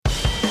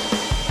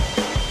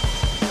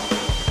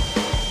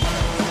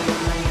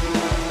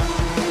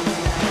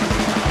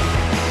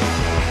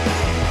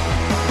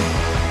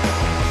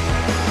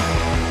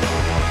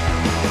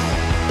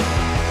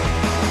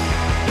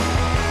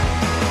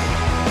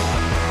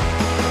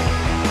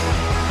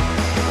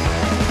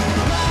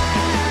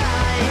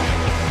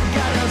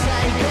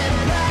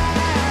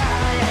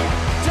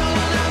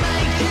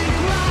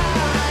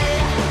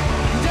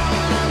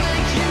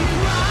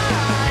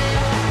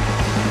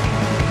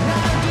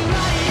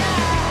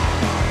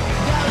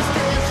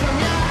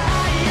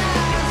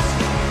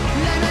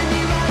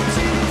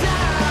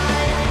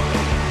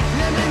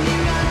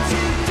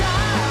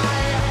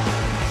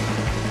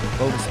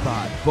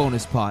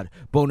bonus pod,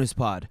 bonus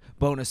pod,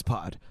 bonus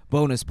pod,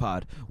 bonus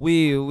pod.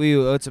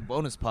 It's a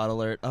bonus pod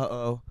alert.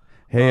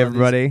 Hey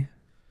everybody,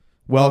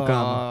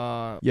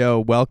 welcome.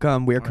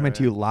 Welcome. We are coming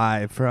to you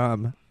live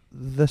from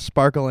the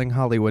sparkling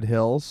Hollywood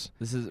Hills.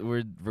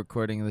 We're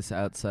recording this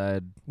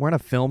outside. We're on a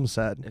film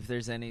set. If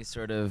there's any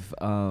sort of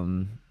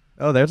oh,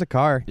 there's a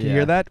car. Can you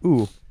hear that?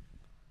 Ooh.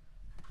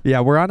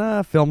 Yeah, we're on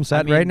a film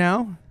set right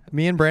now.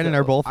 Me and Brandon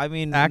are both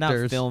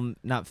actors.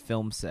 Not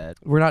film set.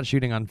 We're not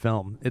shooting on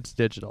film. It's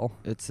digital.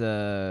 It's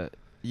a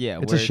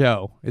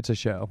show. It's a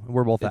show.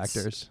 We're both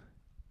actors.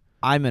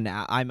 I'm an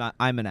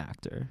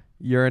actor.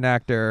 You're an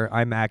actor.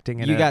 I'm acting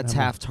in it. You got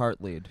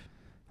Taft-Hart lead.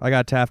 I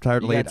got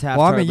Taft-Hart lead. Well,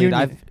 I'm a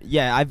union.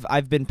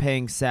 I've been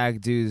paying SAG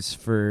dues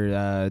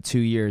for 2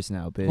 years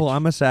now, bitch. Well,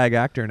 I'm a SAG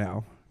actor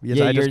now.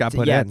 Because I just got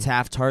put in. Yeah,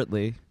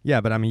 Taft-Hartley.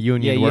 Yeah, but I'm a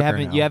union worker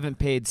now. You haven't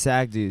paid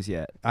SAG dues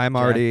yet. I'm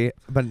already,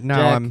 but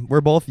now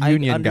we're both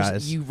union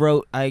guys. You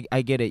wrote, I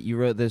get it. You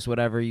wrote this,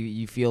 whatever.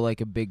 You feel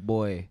like a big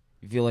boy.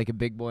 You feel like a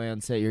big boy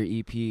on set. You're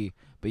EP,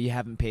 but you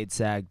haven't paid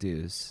SAG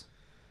dues.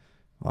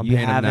 Well, I'm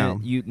paying them now.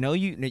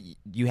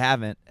 You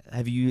haven't.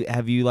 Have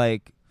you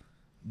like?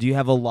 Do you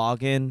have a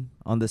login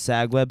on the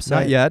SAG website?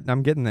 Not yet.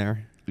 I'm getting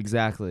there.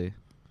 Exactly.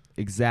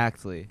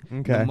 Okay.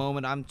 The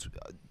moment I'm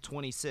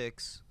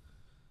 26.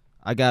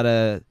 I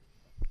gotta,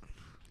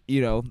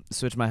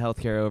 switch my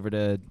healthcare over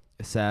to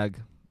SAG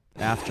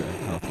after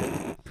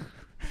healthcare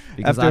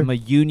because I'm a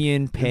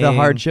union paying. The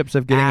hardships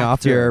of getting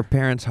off your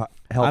parents'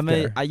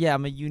 healthcare.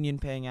 I'm a union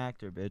paying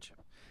actor, bitch.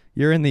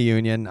 You're in the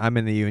union. I'm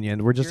in the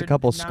union. We're just a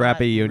couple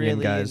scrappy union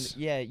guys.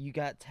 You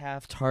got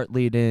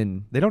Taft-Hartley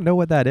in. They don't know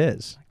what that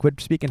is. Quit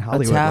speaking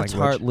Hollywood language.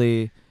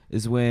 Taft-Hartley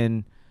is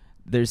when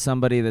there's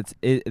somebody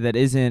that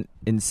isn't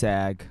in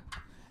SAG,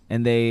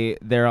 and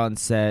they're on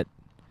set.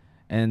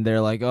 And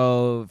they're like,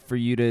 oh, for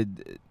you to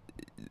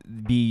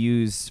be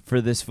used,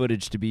 for this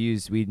footage to be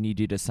used, we need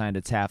you to sign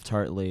a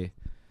Taft-Hartley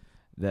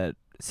that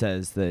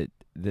says that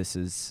this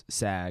is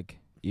SAG,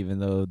 even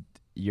though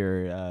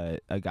you're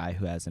a guy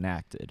who hasn't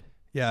acted.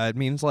 Yeah, it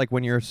means like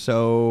when you're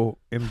so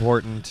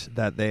important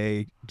that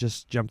they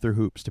just jump through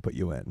hoops to put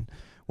you in,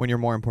 when you're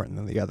more important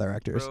than the other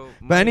actors. Bro,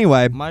 but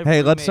anyway,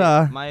 let's...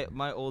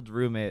 My old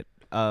roommate,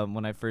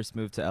 when I first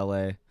moved to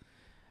L.A.,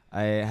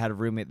 I had a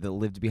roommate that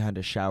lived behind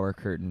a shower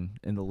curtain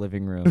in the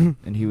living room,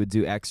 and he would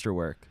do extra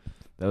work.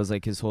 That was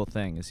like his whole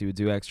thing, is he would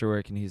do extra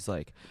work, and he's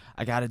like,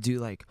 I got to do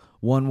like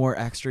one more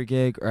extra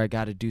gig, or I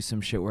got to do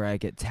some shit where I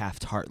get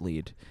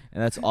Taft-Hartley'd.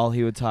 And that's all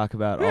he would talk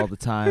about all the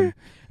time.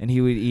 And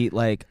he would eat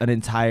like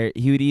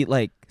he would eat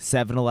like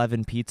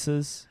 7-Eleven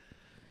pizzas.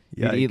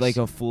 He'd eat like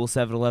a full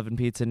 7-Eleven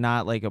pizza,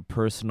 not like a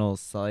personal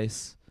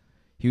slice.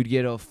 He would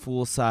get a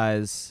full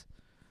size,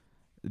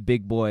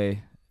 big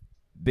boy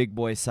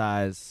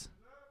size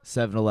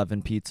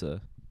 7-Eleven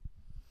pizza.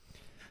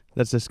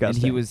 That's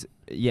disgusting. And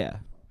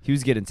he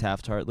was getting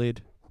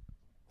Taft-Hartley'd.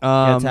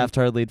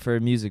 Taft-Hartley'd for a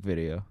music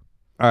video.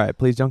 All right,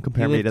 please don't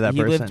compare me to that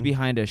person. He lived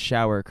behind a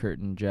shower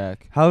curtain,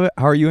 Jack. How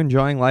are you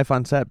enjoying life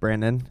on set,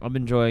 Brandon? I'm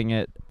enjoying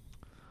it.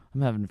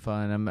 I'm having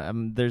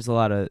fun. There's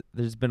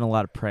been a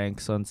lot of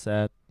pranks on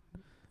set.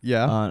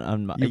 Yeah.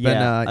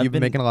 You've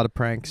been making a lot of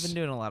pranks. I've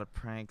been doing a lot of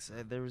pranks.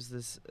 There was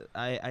this.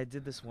 I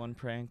did this one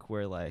prank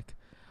where like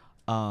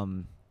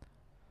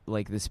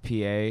this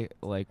PA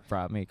like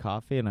brought me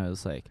coffee, and I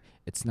was like,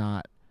 it's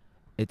not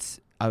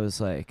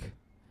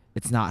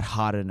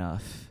hot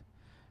enough,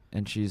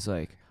 and she's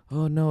like,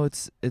 oh no,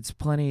 it's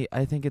plenty.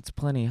 I think it's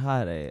plenty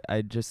hot.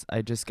 I just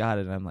got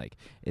it, and I'm like,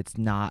 it's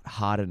not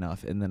hot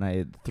enough, and then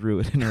I threw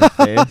it in her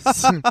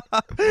face.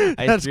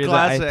 That's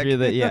classic. I threw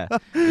that. Yeah.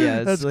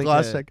 That's like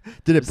classic.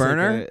 Did it burn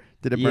her?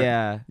 Did it burn?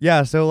 Yeah.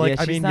 Yeah. So like,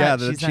 I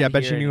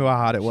bet she knew how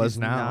hot it was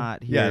now.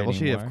 Not here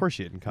Of course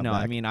she didn't come back. No,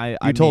 I mean,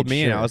 you told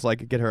me, sure. and I was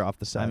like, get her off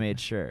the set. I made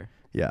sure.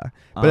 Yeah,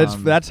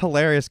 but that's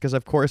hilarious because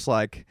of course,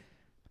 like,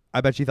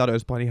 I bet she thought it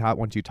was plenty hot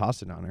once you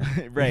tossed it on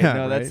her. Right. Yeah,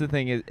 no, that's the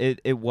thing.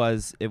 It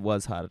was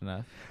hot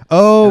enough.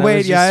 Oh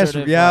wait,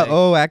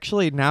 oh,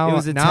 actually, now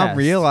I'm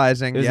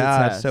realizing.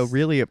 Yeah. So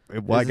really,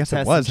 I guess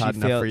it was hot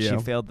enough for you. She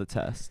failed the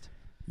test.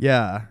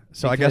 Yeah.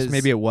 So I guess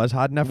maybe it was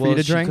hot enough for you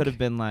to drink. She could have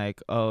been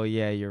like, oh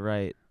yeah, you're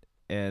right.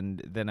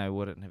 And then I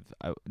wouldn't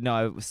have.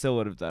 I still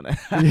would have done it.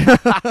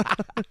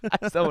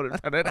 I still would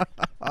have done it.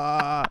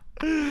 I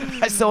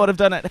still would have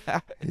done it.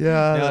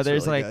 Yeah. No,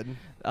 there's really like,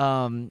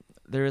 good.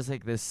 there was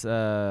like this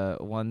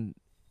one.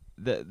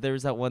 There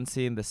was that one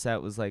scene. The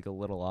set was like a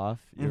little off.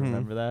 You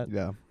remember that?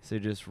 Yeah. So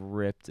just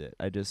ripped it.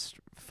 I just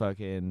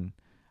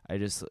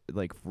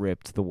like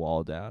ripped the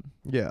wall down.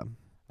 Yeah.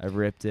 I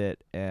ripped it,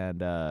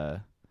 and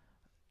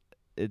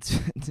it's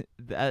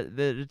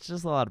it's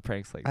just a lot of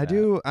pranks like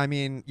that. I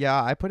mean,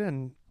 yeah, I put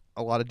in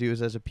a lot of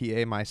dues as a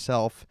PA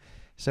myself,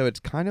 so it's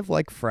kind of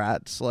like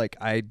frats. Like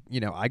I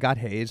got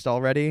hazed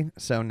already,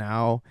 so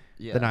now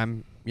that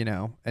I'm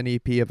an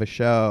EP of a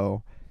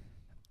show,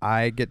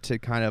 I get to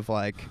kind of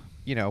like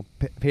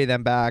pay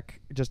them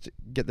back just to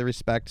get the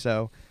respect.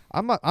 So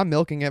I'm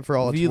milking it for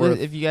all it's worth.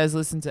 If you guys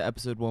listen to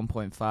episode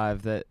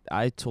 1.5, that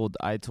I told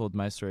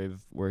my story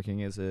of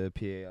working as a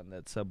PA on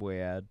that Subway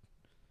ad.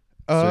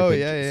 Oh,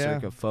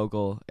 circa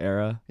Fogel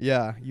era.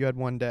 Yeah, you had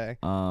one day.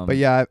 But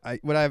yeah,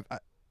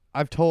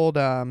 I've told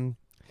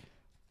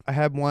I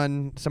had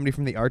somebody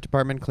from the art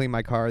department clean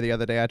my car the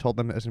other day. I told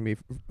them it was gonna be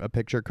a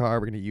picture car.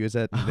 We're gonna use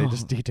it. And they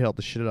just detailed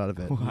the shit out of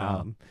it.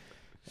 Wow.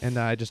 And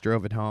I just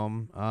drove it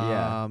home.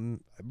 Yeah.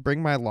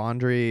 Bring my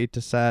laundry to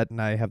set,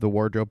 and I have the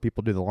wardrobe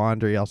people do the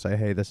laundry. I'll say,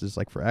 hey, this is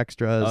like for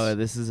extras. Oh,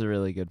 this is a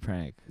really good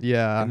prank.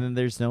 Yeah. And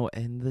then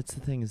and that's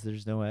the thing is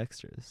there's no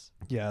extras.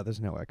 Yeah,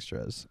 there's no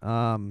extras.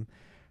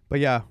 But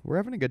yeah, we're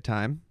having a good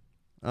time.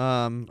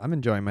 I'm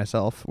enjoying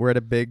myself. We're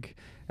at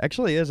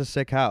actually is a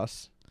sick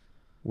house.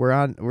 We're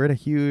at a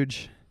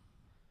huge.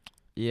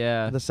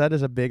 Yeah. The set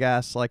is a big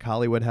ass like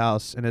Hollywood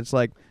house, and it's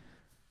like,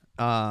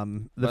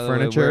 the By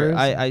furniture.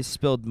 I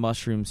spilled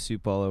mushroom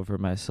soup all over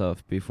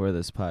myself before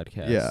this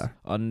podcast. Yeah.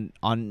 On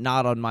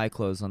not on my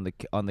clothes, on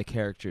the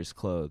character's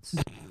clothes.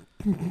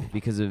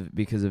 because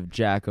of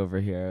Jack over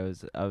here.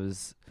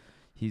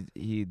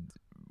 He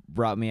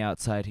brought me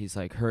outside. He's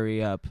like,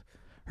 hurry up,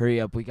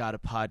 we got a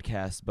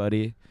podcast,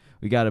 buddy.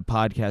 We got a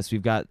podcast.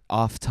 We've got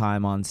off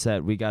time on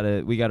set. We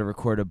gotta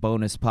record a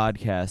bonus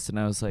podcast. And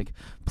I was like,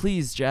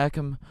 please, Jack,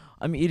 I'm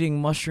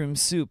eating mushroom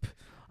soup.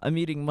 I'm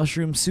eating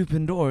mushroom soup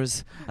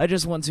indoors. I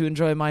just want to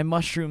enjoy my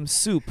mushroom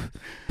soup.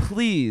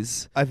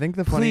 Please. I think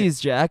Please,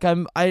 Jack,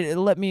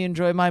 let me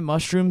enjoy my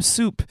mushroom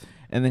soup.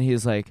 And then he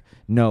was like,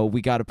 no,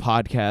 we got a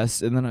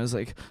podcast. And then I was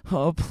like,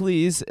 oh,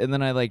 please. And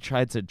then I like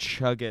tried to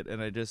chug it,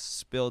 and I just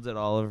spilled it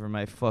all over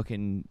my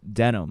fucking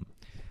denim.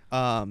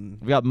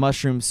 We got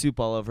mushroom soup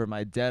all over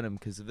my denim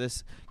because of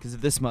this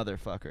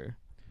motherfucker.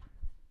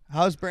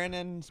 How's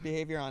Brandon's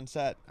behavior on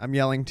set? I'm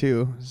yelling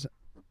to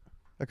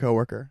a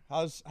coworker.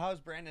 How's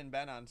Brandon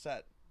been on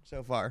set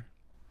so far?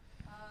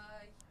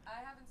 I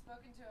haven't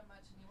spoken to him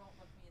much, and he won't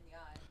look me in the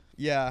eye.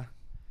 Yeah,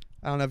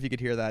 I don't know if you could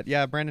hear that.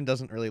 Yeah, Brandon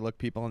doesn't really look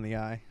people in the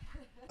eye.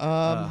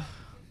 Yeah.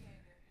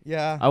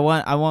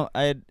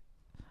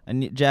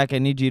 Jack, I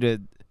need you to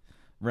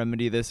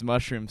remedy this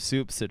mushroom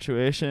soup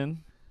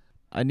situation.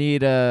 I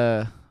need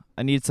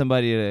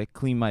somebody to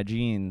clean my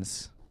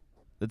jeans.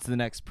 That's the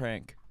next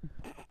prank.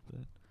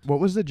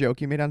 What was the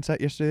joke you made on set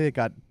yesterday? It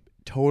got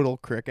total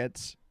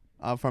crickets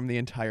from the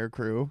entire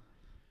crew.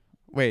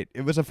 Wait,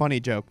 it was a funny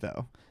joke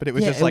though, but it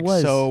was just like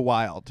so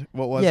wild.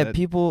 What was it?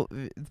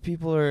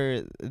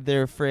 Yeah,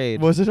 they're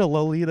afraid. Was it a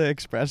Lolita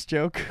Express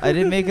joke? I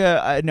didn't make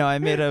I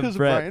made a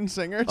Brian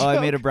Singer joke. Oh, I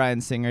made a Brian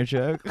Singer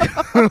joke.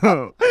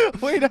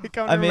 Wait,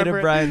 I made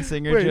a Brian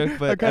Singer joke,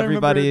 but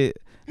everybody.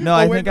 No,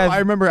 I think I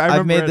remember.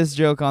 I've made this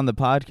joke on the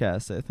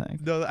podcast. I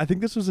think. No, I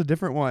think this was a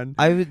different one.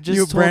 I just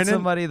told Brandon?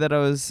 somebody that I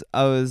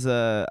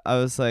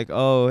was like,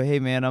 oh, hey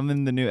man, I'm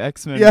in the new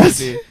X-Men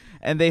movie,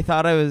 and they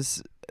thought I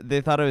was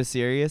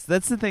serious.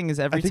 That's the thing is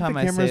every time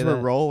I say that, the cameras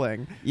were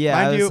rolling.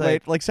 Yeah, mind you,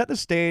 like set the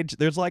stage.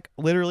 There's like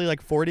literally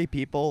like 40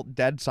 people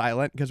dead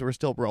silent because we're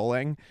still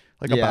rolling,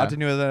 like about to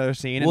do another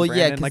scene. Well, and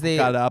Brandon, because like,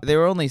 got up. They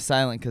were only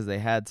silent because they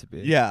had to be.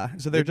 Yeah,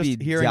 so they're They'd just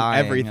be hearing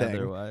dying everything.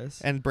 Otherwise.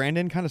 And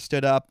Brandon kind of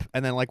stood up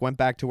and then like went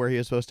back to where he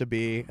was supposed to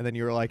be, and then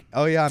you were like,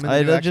 "Oh yeah, I'm in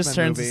the new I X-Men just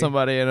turned movie." to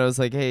somebody and I was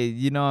like, "Hey,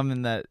 I'm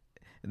in the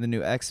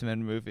new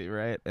X-Men movie,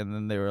 right?" And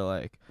then they were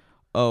like,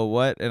 "Oh,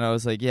 what?" And I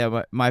was like,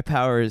 "Yeah, my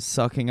power is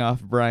sucking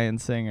off Bryan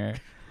Singer."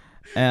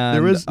 And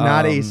there was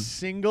not a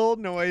single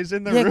noise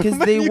in the room. Yeah, because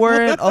they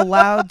weren't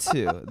allowed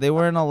to. They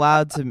weren't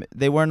allowed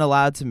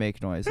to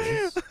make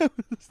noises.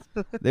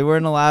 They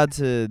weren't allowed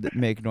to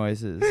make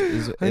noises.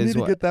 I need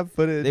to get that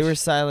footage. They were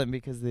silent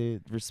because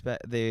they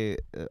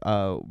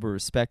were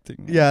respecting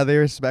me. Yeah, they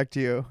respect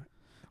you.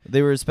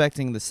 They were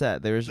respecting the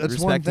set. They were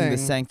respecting the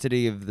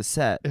sanctity of the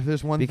set. If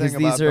there's one because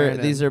thing about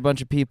Brandon, these are a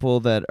bunch of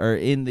people that are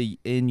in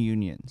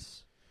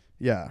unions.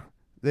 Yeah,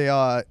 they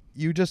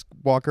you just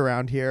walk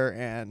around here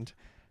and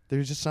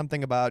there's just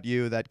something about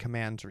you that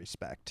commands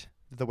respect.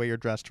 The way you're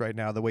dressed right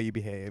now, the way you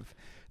behave,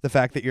 the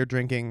fact that you're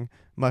drinking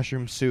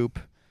mushroom soup.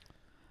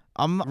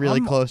 I'm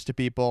close to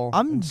people.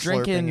 I'm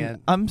drinking it.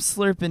 I'm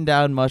slurping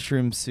down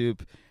mushroom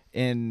soup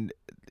in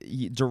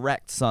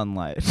direct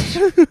sunlight.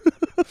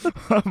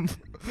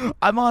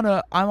 I'm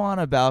on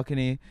a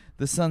balcony.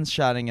 The sun's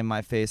shining in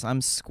my face.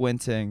 I'm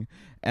squinting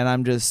and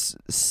I'm just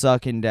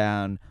sucking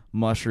down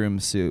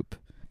mushroom soup.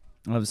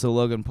 So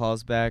Logan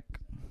Paul's back.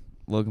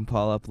 Logan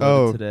Paul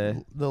uploaded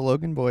today. The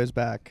Logan boy is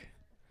back.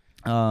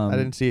 I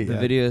didn't see it The yet.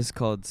 video is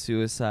called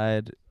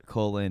Suicide: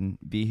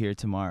 Be Here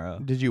Tomorrow.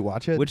 Did you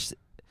watch it?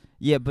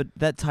 Yeah, but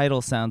that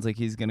title sounds like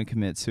he's gonna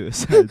commit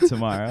suicide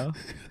tomorrow.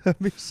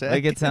 That'd be sick.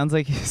 Like it sounds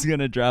like he's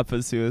gonna drop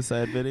a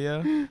suicide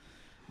video.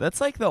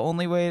 That's like the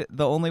only way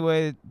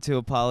to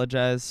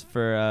apologize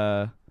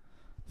for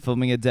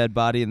filming a dead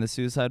body in the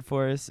suicide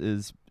forest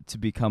is to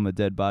become a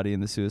dead body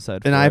in the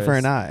suicide forest. An eye for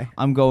an eye.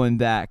 I'm going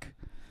back.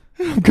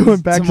 I'm going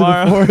back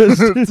tomorrow, to the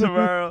forest.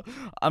 Tomorrow,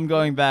 I'm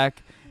going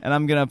back, and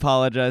I'm going to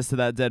apologize to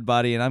that dead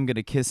body, and I'm going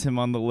to kiss him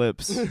on the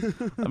lips.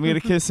 I'm going to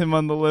kiss him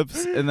on the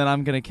lips, and then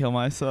I'm going to kill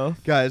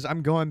myself. Guys,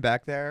 I'm going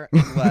back there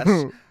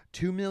unless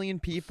 2 million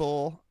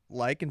people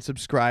like and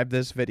subscribe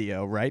this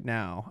video right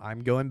now.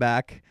 I'm going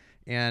back,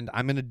 and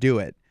I'm going to do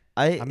it.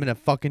 I'm going to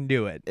fucking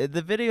do it.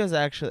 The video is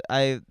actually...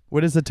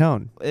 What is the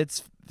tone?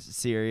 It's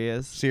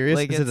serious. Serious?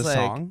 Like, Is it a it's like,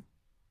 song?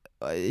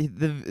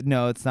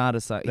 No, it's not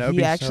a song. That would He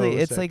be actually, so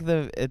it's sick.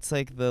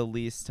 like the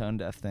least tone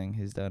deaf thing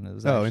he's done. It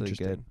was actually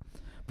Interesting. good.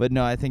 But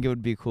no, I think it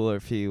would be cooler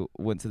if he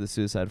went to the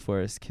suicide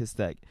forest, kissed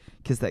that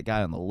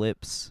guy on the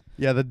lips.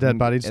 Yeah, the dead and-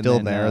 body's and still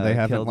then, there. They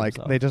haven't killed like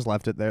himself. they just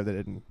left it there. They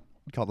didn't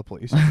call the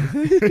police.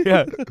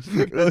 Yeah,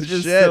 Oh, it's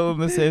just shit. still in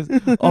the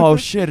same. Oh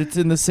shit! It's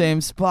in the same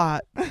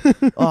spot.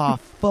 Oh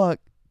fuck.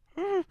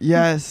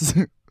 Yes.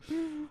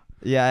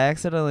 Yeah,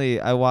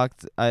 I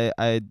walked.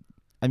 I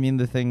mean,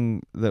 the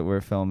thing that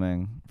we're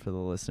filming for the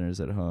listeners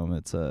at home,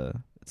 it's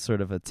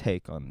sort of a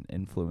take on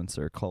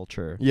influencer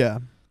culture. Yeah.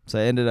 So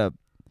I ended up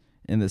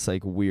in this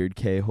like weird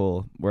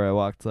K-hole where I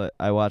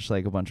watched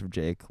like a bunch of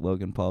Jake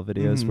Logan Paul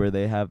videos Mhm. where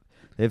they have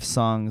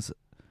songs,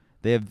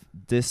 they have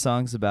diss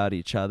songs about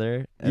each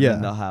other, and Yeah.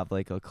 then they'll have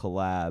like a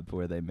collab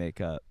where they make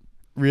up,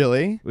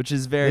 Really? which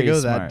is very They go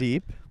smart. that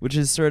deep? Which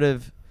is sort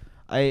of,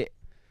 I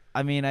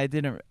mean, I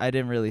didn't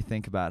really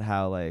think about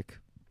how like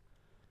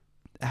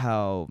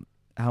how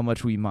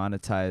much we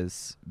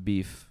monetize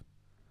beef.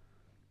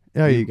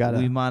 Oh, we, you gotta.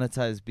 we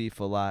monetize beef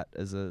a lot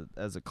as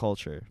a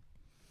culture.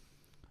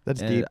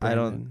 That's and deep. I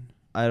Brandon.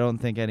 don't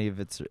think any of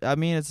it's. I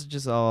mean, it's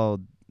just all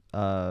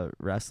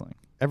wrestling.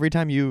 Every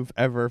time you've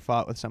ever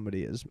fought with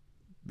somebody is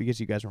because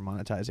you guys were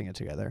monetizing it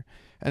together,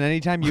 and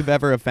anytime you've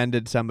ever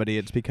offended somebody,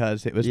 it's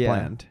because it was Yeah.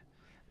 planned.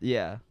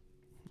 Yeah,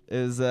 it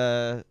was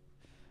yeah.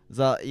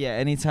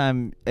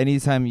 Anytime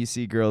you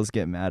see girls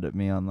get mad at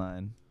me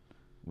online,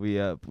 we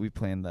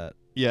planned that.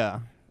 Yeah,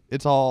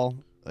 it's all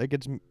like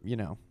it's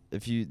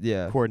If you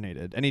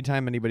coordinated.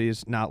 Anytime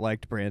anybody's not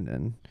liked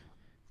Brandon,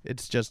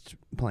 it's just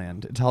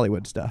planned. It's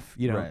Hollywood stuff.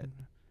 Right.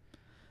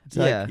 It's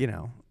Yeah.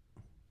 like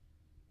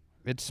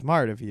it's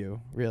smart of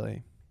you,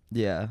 really.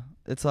 Yeah,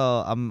 it's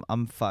all.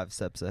 I'm 5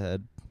 steps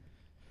ahead.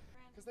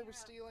 Because they were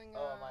stealing. They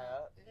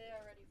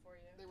are ready for you.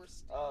 They were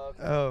stealing. Oh,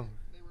 okay. Oh,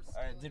 They were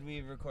All right, stealing. did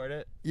we record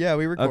it? yeah,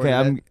 we recorded.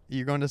 Okay, it.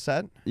 You going to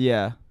set?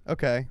 Yeah.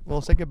 Okay, well,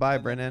 say goodbye,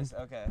 Brennan.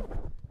 Okay.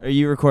 Are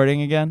you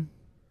recording again?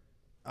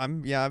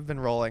 I've been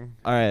rolling.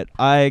 All right,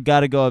 I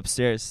gotta go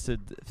upstairs to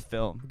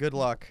film. Good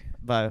luck.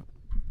 Bye.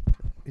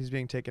 He's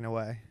being taken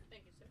away.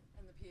 Thank you, sir.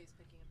 And the PA's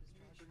picking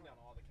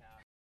up his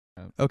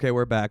trash. Okay,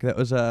 we're back. That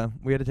was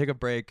we had to take a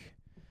break.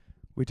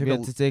 We took We a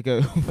had to take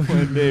a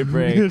 1 day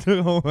break. We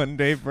took a 1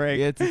 day break.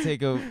 We had to take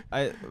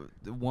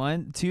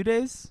 2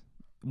 days.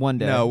 1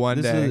 day. No,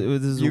 1 day.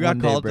 This is You a got 1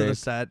 day called break. to the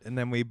set, and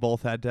then we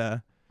both had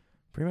to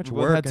pretty much We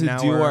both work. had and to now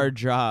do we're- our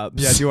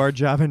jobs. Yeah, do our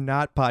job and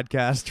not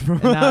podcast.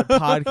 and not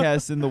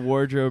podcast in the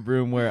wardrobe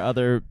room where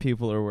other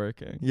people are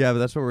working. Yeah, but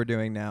that's what we're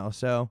doing now.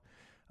 So,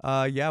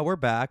 yeah, we're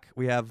back.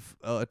 We have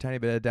a tiny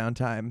bit of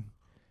downtime,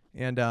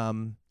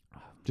 and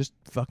just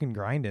fucking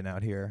grinding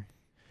out here.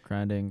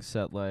 Grinding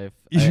set life.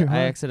 Yeah. I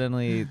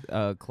accidentally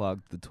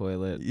clogged the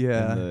toilet.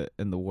 Yeah.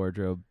 In the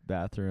wardrobe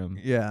bathroom.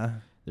 Yeah,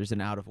 There's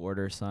an out of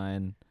order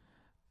sign.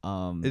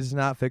 it's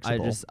not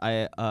fixable.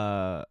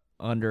 I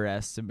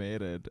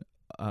underestimated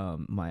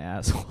my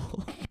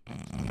asshole.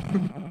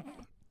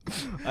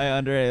 I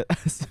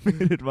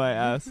underestimated my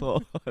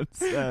asshole on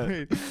set.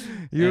 Wait,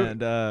 you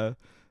and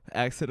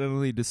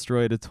accidentally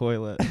destroyed a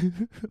toilet.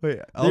 wait.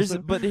 Also,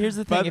 But here's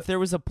the by thing: the- if there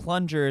was a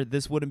plunger,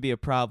 this wouldn't be a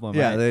problem.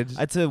 yeah, right? they just,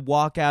 I had to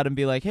walk out and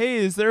be like, "Hey,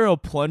 is there a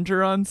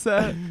plunger on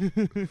set?"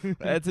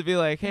 I had to be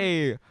like,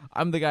 "Hey,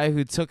 I'm the guy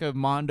who took a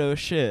Mondo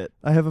shit."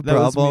 I have a That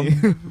was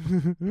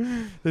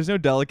problem. There's no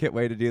delicate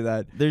way to do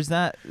that. There's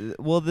not.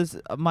 Well,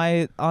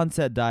 my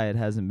on-set diet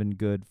hasn't been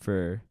good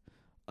for,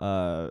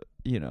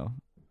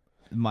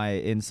 my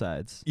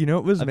insides. You know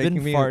what was I've making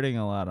been me farting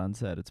a lot on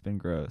set. It's been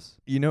gross.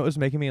 You know what was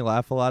making me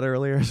laugh a lot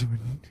earlier is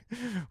when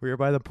we were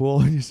by the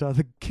pool and you saw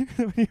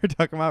when you were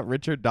talking about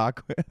Richard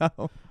Dawkins.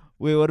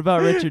 Wait, what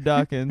about Richard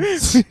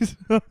Dawkins?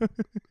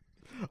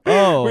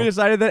 Oh, We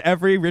decided that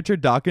every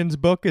Richard Dawkins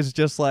book is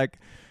just like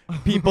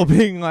people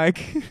being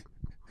like,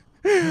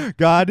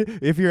 God,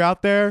 if you're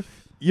out there,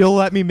 you'll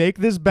let me make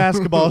this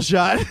basketball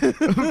shot.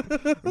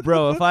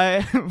 bro,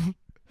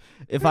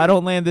 if I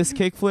don't land this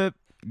kickflip,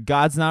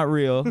 God's not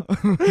real.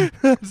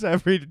 That's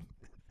every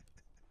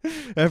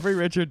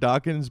Richard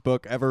Dawkins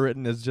book ever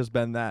written has just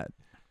been that.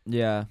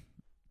 Yeah.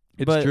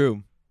 It's But-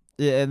 true.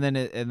 Yeah, and then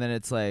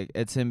it's like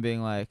it's him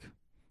being like,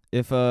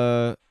 if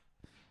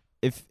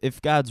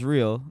God's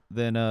real,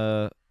 then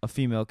a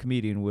female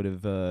comedian would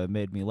have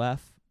made me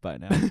laugh by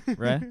now,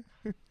 right?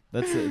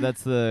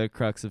 That's the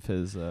crux of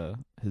his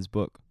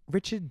book.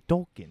 Richard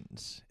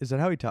Dawkins. Is that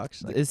how he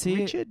talks? Like, Is he-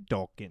 Richard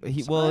Dawkins?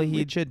 He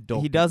Richard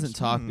Dawkins. he doesn't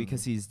talk Hmm.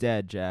 because he's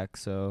dead, Jack.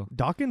 So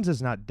Dawkins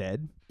is not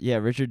dead. yeah,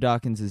 Richard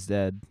Dawkins is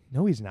dead.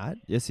 No, he's not.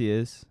 Yes, he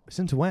is.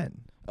 Since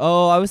when?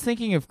 Oh, I was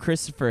thinking of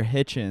Christopher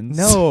Hitchens.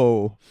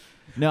 No.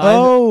 no.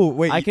 Oh,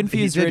 wait. I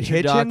confused did Richard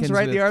Hitchens Dawkins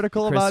write with the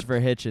article about?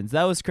 Christopher Hitchens.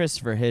 That was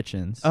Christopher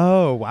Hitchens.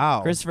 Oh,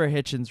 wow. Christopher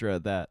Hitchens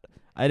wrote that.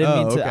 I didn't Oh,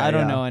 mean to. okay, I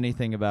don't yeah. know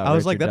anything about. I was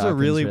Richard like, that's a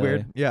Dawkins, really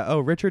weird. Yeah. Oh,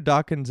 Richard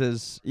Dawkins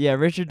is. Yeah,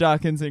 Richard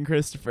Dawkins and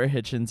Christopher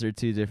Hitchens are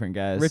two different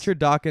guys. Richard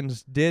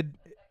Dawkins did.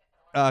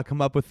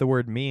 come up with the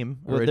word meme.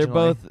 Well,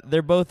 originally.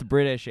 they're both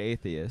British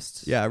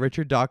atheists. Yeah,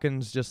 Richard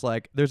Dawkins just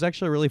like there's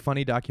actually a really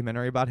funny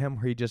documentary about him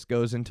where he just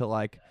goes into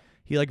like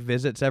he like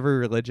visits every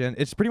religion.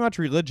 It's pretty much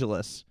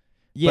religious.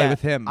 Yeah, but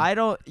with him. I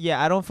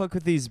don't fuck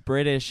with these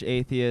British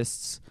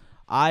atheists.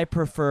 I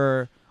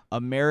prefer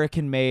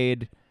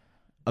American-made,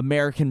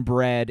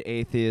 American-bred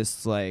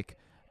atheists like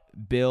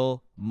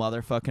Bill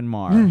motherfucking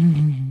Maher.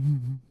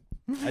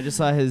 I just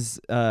saw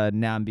his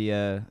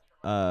Nambia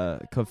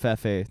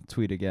Kofefe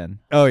tweet again.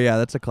 Oh yeah,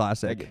 that's a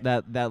classic.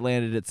 Like, that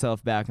landed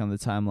itself back on the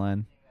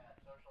timeline.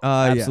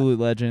 Absolute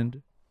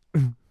legend.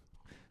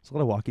 There's a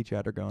lot of walkie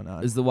chatter going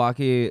on. Is the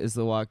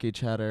walkie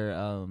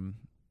chatter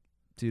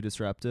too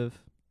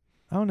disruptive?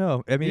 I don't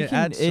know. I mean, it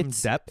adds some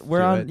depth.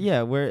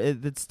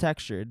 It's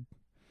textured.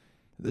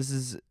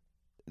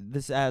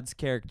 This adds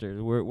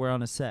character. We're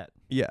on a set.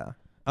 Yeah.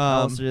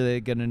 How else are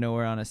they gonna know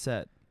we're on a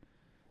set?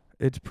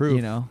 It's proof.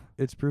 You know,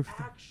 it's proof.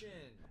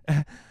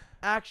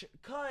 Action.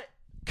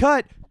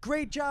 Cut.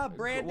 Great job,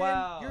 Brandon.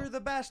 Wow. You're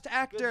the best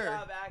actor. Good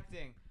job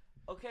acting.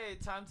 Okay,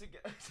 time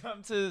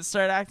to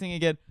start acting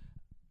again.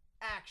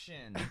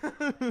 Action.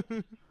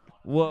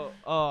 Whoa.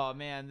 Oh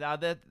man, now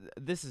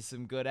this is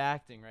some good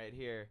acting right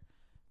here.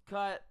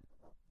 Cut.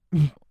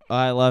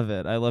 I love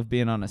it. I love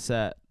being on a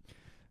set.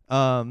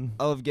 I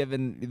love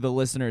giving the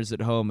listeners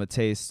at home a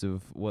taste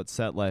of what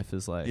set life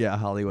is like. Yeah,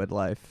 Hollywood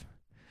life.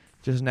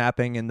 Just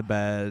napping in the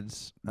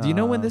beds. Do you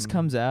know when this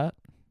comes out?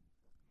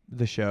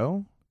 The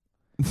show?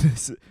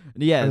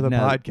 Yeah, or the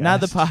podcast?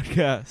 Not the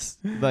podcast.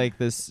 Like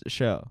this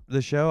show.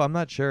 The show? I'm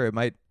not sure. It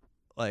might,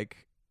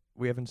 like,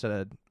 we haven't set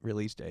a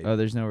release date. Oh,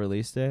 there's no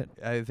release date?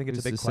 I think it's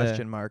Who's a big to say?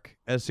 question mark.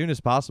 As soon as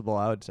possible,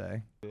 I would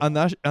say. On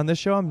this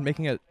show, I'm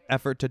making an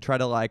effort to try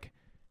to, like,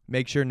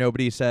 make sure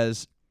nobody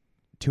says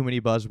too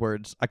many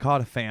buzzwords. I caught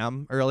a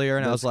fam earlier,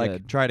 and I was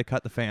like, try to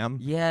cut the fam.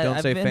 Yeah,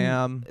 don't say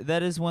fam.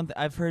 That is one.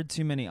 I've heard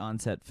too many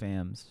on-set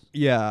fams.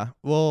 Yeah,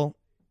 well,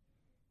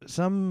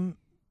 some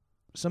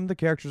of the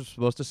characters are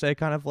supposed to say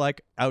kind of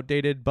like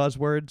outdated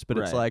buzzwords, but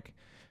it's like,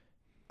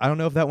 I don't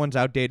know if that one's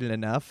outdated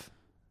enough.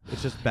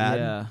 It's just bad.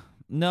 Yeah.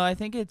 No, I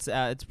think it's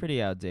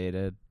pretty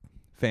outdated.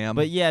 Fam.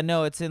 But yeah,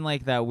 no, it's in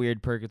like that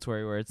weird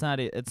purgatory where it's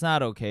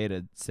not okay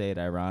to say it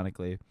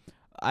ironically.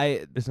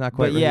 It's not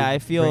quite. But yeah, ready I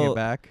to bring feel. it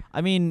back.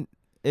 I mean,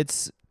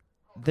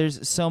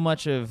 there's so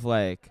much of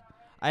like.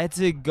 I had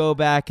to go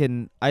back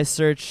and I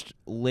searched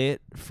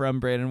lit from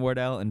Brandon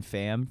Wardell and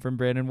fam from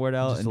Brandon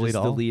Wardell and just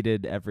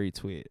deleted every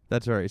tweet.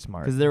 That's very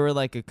smart. Because there were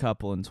like a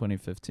couple in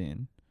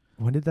 2015.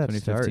 When did that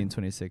 2015,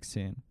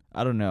 2016.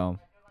 I don't know.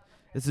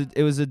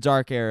 It was a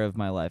dark era of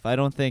my life. I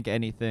don't think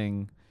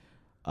anything.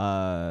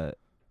 I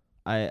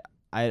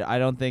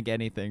don't think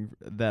anything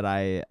that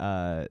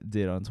I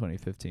did on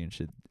 2015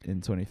 should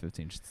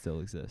still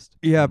exist.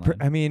 Yeah,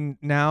 I mean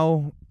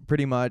now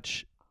pretty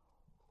much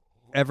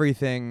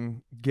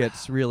everything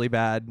gets really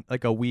bad.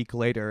 Like a week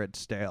later, it's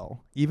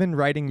stale. Even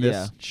writing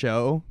this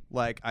show,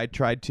 like I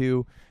tried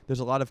to. There's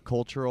a lot of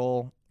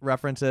cultural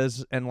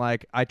references, and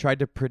like I tried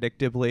to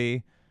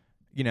predictably,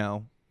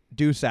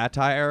 do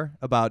satire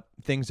about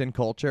things in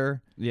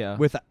culture. Yeah.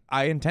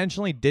 I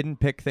intentionally didn't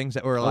pick things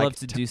that were I like love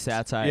to do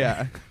satire.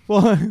 Yeah.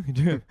 Well,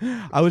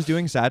 I was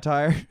doing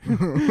satire.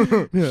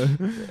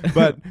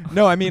 But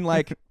no, I mean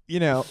like,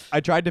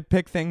 I tried to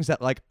pick things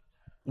that like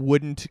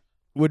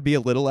would be a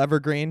little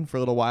evergreen for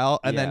a little while,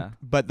 and then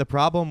but the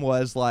problem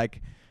was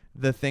like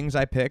the things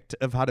I picked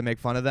of how to make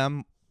fun of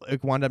them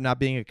wound up not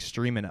being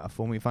extreme enough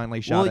when we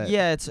finally shot it. Well,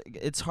 yeah,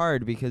 it's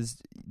hard because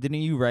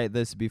didn't you write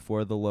this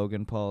before the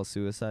Logan Paul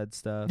suicide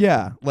stuff?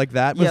 Yeah, like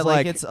that was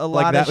like it's a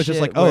lot like that of was just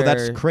shit like, oh,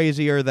 that's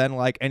crazier than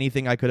like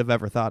anything I could have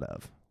ever thought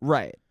of.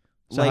 Right.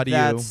 So like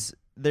how do you?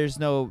 There's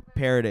no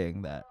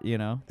parodying that,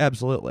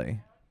 Absolutely.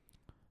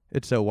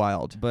 It's so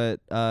wild. But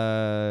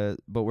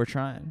we're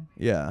trying.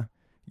 Yeah.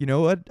 You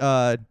know what?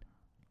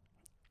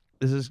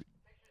 This is.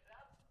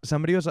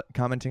 Somebody was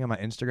commenting on my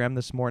Instagram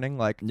this morning,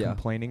 like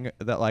complaining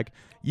that like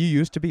you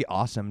used to be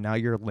awesome, now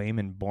you're lame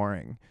and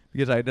boring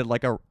because I did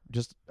like I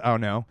don't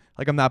know,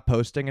 like I'm not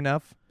posting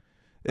enough.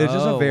 It's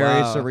just a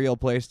very surreal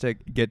place to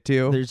get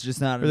to. There's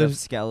just not enough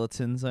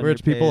skeletons on where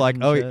it's people like,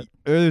 or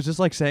there's just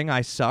like saying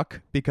I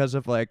suck because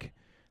of like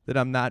that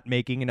I'm not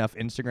making enough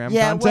Instagram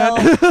content.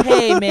 Well,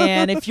 hey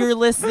man, if you're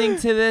listening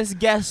to this,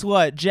 guess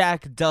what?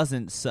 Jack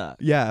doesn't suck.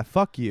 Yeah,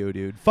 fuck you,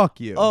 dude. Fuck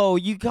you. Oh,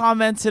 you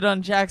commented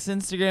on Jack's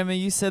Instagram and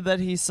you said that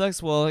he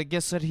sucks. Well,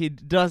 guess what? He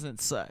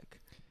doesn't suck.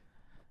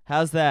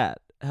 How's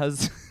that?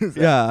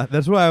 Yeah,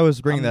 that's why I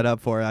was bringing that up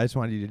for. I just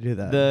wanted you to do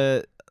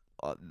that.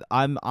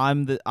 I'm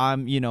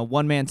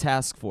one man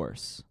task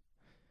force.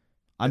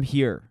 I'm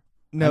here.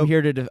 No,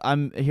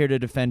 I'm here to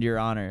defend your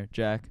honor,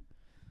 Jack.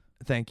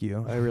 Thank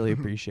you. I really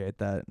appreciate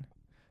that.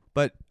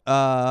 But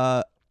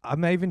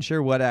I'm not even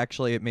sure what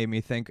actually it made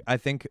me think. I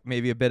think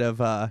maybe a bit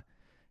of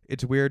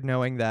it's weird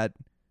knowing that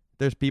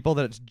there's people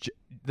that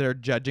are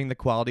judging the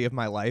quality of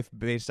my life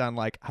based on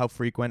like how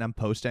frequent I'm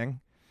posting,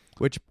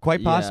 which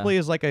quite possibly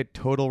is like a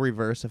total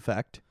reverse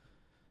effect.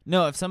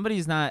 No, if somebody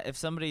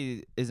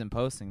isn't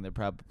posting, they're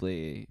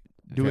probably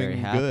doing very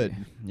happy. good.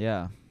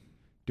 Yeah.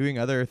 doing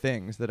other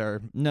things that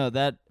are. No,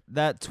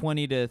 that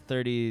 20 to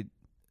 30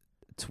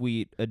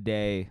 tweet a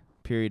day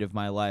period of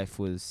my life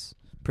was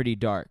pretty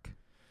dark.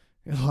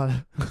 A lot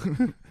of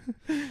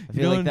I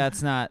feel like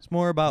that's not. It's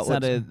more about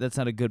That's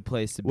not a good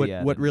place to be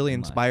at. What really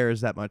in life.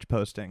 inspires that much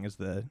posting is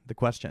the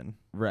question.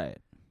 Right.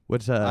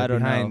 What's I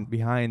don't know.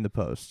 behind the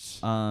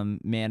posts?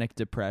 Manic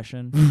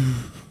depression.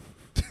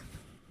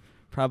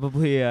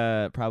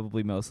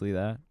 Probably mostly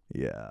that.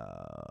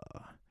 Yeah.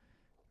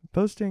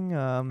 Posting.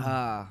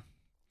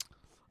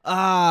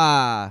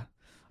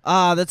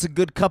 That's a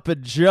good cup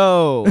of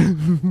Joe.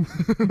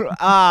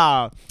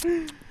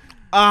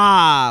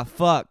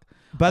 Fuck.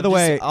 By the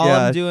way, all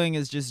I'm doing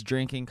is just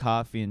drinking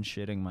coffee and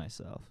shitting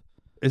myself.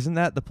 Isn't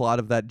that the plot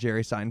of that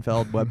Jerry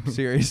Seinfeld web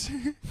series?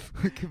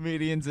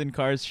 Comedians in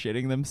cars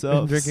shitting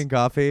themselves. Drinking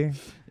coffee.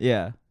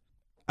 Yeah.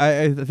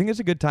 I think it's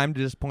a good time to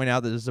just point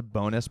out that this is a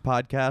bonus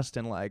podcast,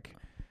 and like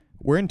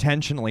we're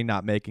intentionally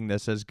not making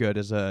this as good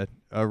as a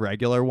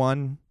regular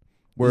one.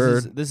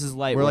 This is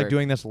light work. We're like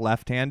doing this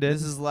left-handed.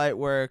 This is light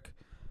work.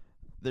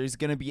 There's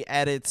gonna be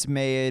edits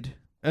made.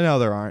 No,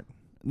 there aren't.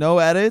 No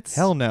edits?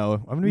 Hell no.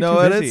 I'm gonna be no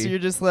too edits. busy. You're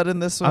just letting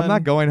this one. I'm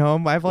not going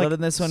home. I have like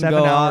letting this one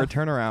 7-hour off.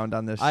 turnaround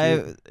on this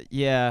shit.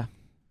 Yeah.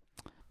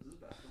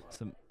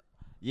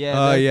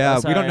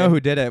 Yeah. We don't know who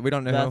did it. We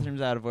don't know.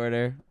 Bathroom's out of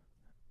order.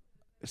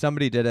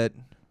 Somebody did it.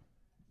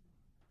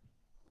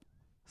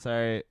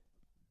 Sorry.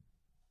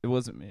 It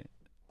wasn't me.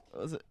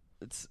 Was it?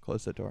 It's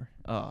Close the door.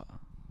 Oh.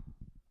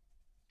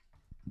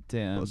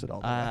 Damn. Close it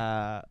all the way.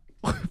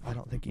 I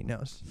don't think he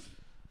knows.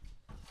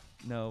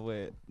 No,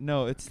 wait.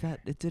 No, it's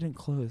that. It didn't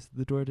close.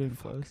 The door didn't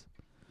close.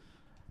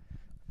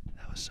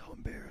 That was so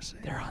embarrassing.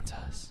 They're onto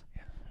us.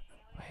 Yeah.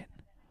 Wait.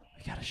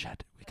 We gotta shut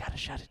it down.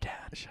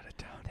 Shut it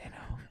down. They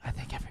know. I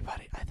think they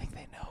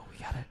know.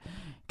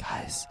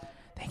 Guys,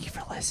 thank you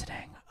for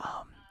listening.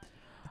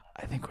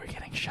 I think we're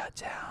getting shut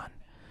down.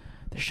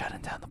 They're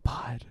shutting down the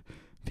pod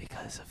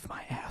because of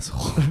my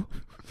asshole.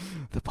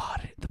 The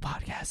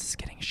podcast is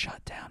getting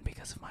shut down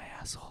because of my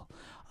asshole.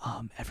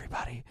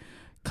 Everybody,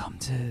 come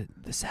to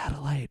the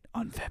Satellite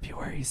on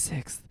February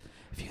 6th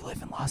if you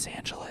live in Los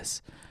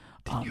Angeles.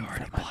 Didn't you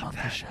already plug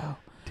that? Show.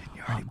 Didn't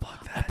you already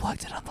plug that? I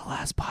plugged it on the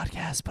last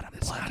podcast, but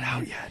it's not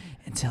out yet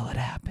until it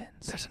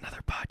happens. There's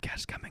another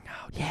podcast coming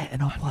out. Yeah,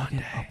 and I'll plug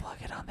Monday.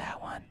 it on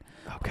that one.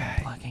 Okay.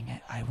 I'm plugging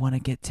it. I want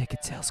to get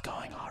ticket sales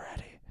going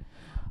already.